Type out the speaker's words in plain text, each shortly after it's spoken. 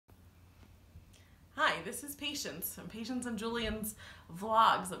Hi, this is Patience from Patience and Julian's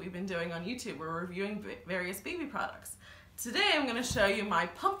vlogs that we've been doing on YouTube. We're reviewing various baby products. Today I'm going to show you my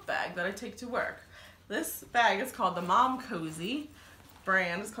pump bag that I take to work. This bag is called the MomCozy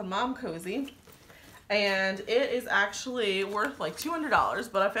brand. It's called MomCozy. And it is actually worth like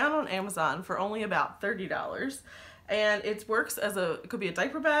 $200, but I found it on Amazon for only about $30. And it works as it could be a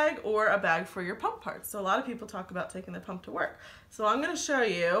diaper bag or a bag for your pump parts. So a lot of people talk about taking their pump to work. So I'm going to show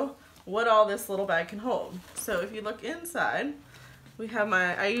you what all this little bag can hold. So if you look inside, we have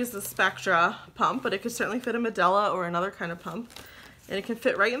I use the Spectra pump, but it could certainly fit a Medela or another kind of pump. And it can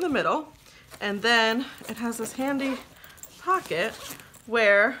fit right in the middle. And then it has this handy pocket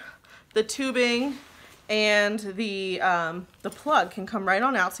where the tubing and the plug can come right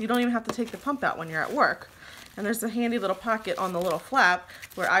on out, so you don't even have to take the pump out when you're at work. And there's a handy little pocket on the little flap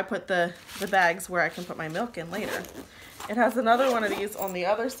where I put the bags where I can put my milk in later. It has another one of these on the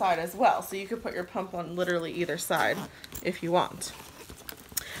other side as well, so you could put your pump on literally either side if you want.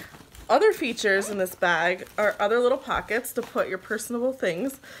 Other features in this bag are other little pockets to put your personable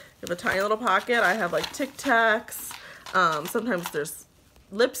things. You have a tiny little pocket. I have like Tic Tacs. Sometimes there's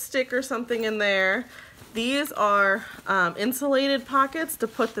lipstick or something in there. These are insulated pockets to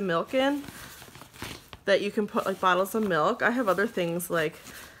put the milk in, that you can put like bottles of milk. I have other things like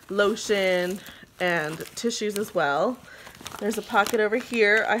lotion and tissues as well. There's a pocket over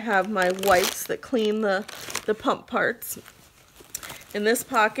here. I have my wipes that clean the pump parts. In this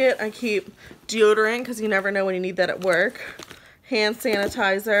pocket I keep deodorant because you never know when you need that at work, hand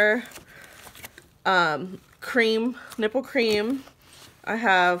sanitizer, cream, nipple cream. I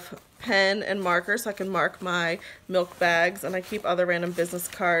have pen and marker so I can mark my milk bags, and I keep other random business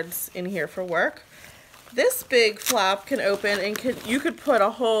cards in here for work. This big flap can open, and you could put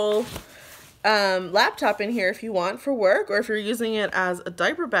a whole laptop in here if you want for work, or if you're using it as a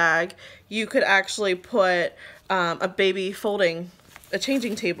diaper bag, you could actually put a baby a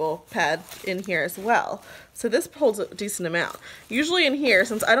changing table pad in here as well. So this holds a decent amount. Usually in here,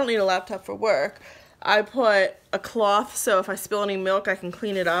 since I don't need a laptop for work, I put a cloth so if I spill any milk I can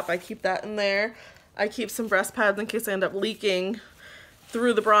clean it up. I keep that in there. I keep some breast pads in case I end up leaking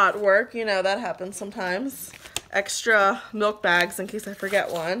through the bra at work. You know, that happens sometimes. Extra milk bags in case I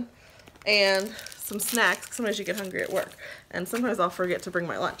forget one. And some snacks. Sometimes you get hungry at work. And sometimes I'll forget to bring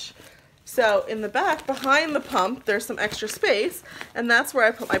my lunch. So in the back, behind the pump, there's some extra space. And that's where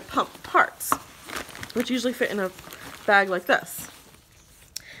I put my pump parts, which usually fit in a bag like this.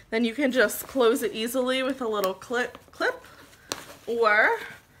 Then you can just close it easily with a little clip, or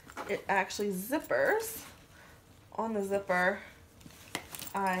it actually zippers. On the zipper,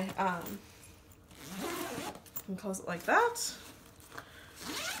 I can close it like that.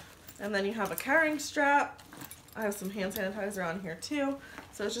 And then you have a carrying strap. I have some hand sanitizer on here too,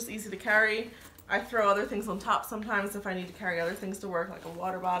 so it's just easy to carry. I throw other things on top sometimes if I need to carry other things to work, like a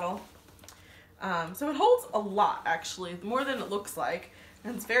water bottle. So it holds a lot, actually, more than it looks like,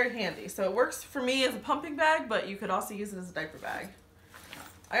 and it's very handy. So it works for me as a pumping bag, but you could also use it as a diaper bag.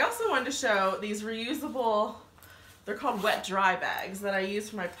 I also wanted to show these reusable, they're called wet-dry bags that I use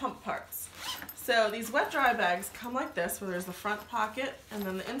for my pump parts. So these wet-dry bags come like this, where there's the front pocket and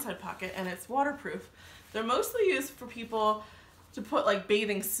then the inside pocket, and it's waterproof. They're mostly used for people to put like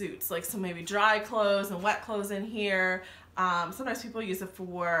bathing suits, like some maybe dry clothes and wet clothes in here. Sometimes people use it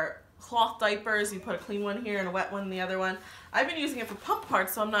for cloth diapers. You put a clean one here and a wet one in the other one. I've been using it for pump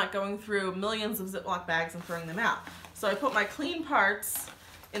parts, so I'm not going through millions of Ziploc bags and throwing them out. So I put my clean parts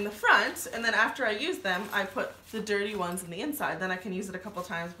in the front, and then after I use them, I put the dirty ones in the inside. Then I can use it a couple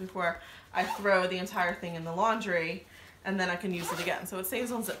times before I throw the entire thing in the laundry, and then I can use it again. So it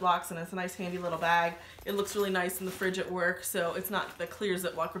saves on Ziplocs, and it's a nice handy little bag. It looks really nice in the fridge at work, so it's not the clear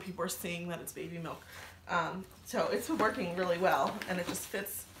Ziploc where people are seeing that it's baby milk. So it's working really well, and it just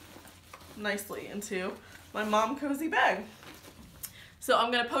fits nicely into my MomCozy bag. So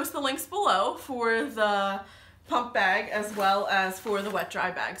I'm going to post the links below for the pump bag as well as for the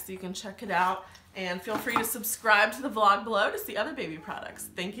wet-dry bag, so you can check it out, and feel free to subscribe to the vlog below to see other baby products.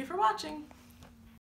 Thank you for watching.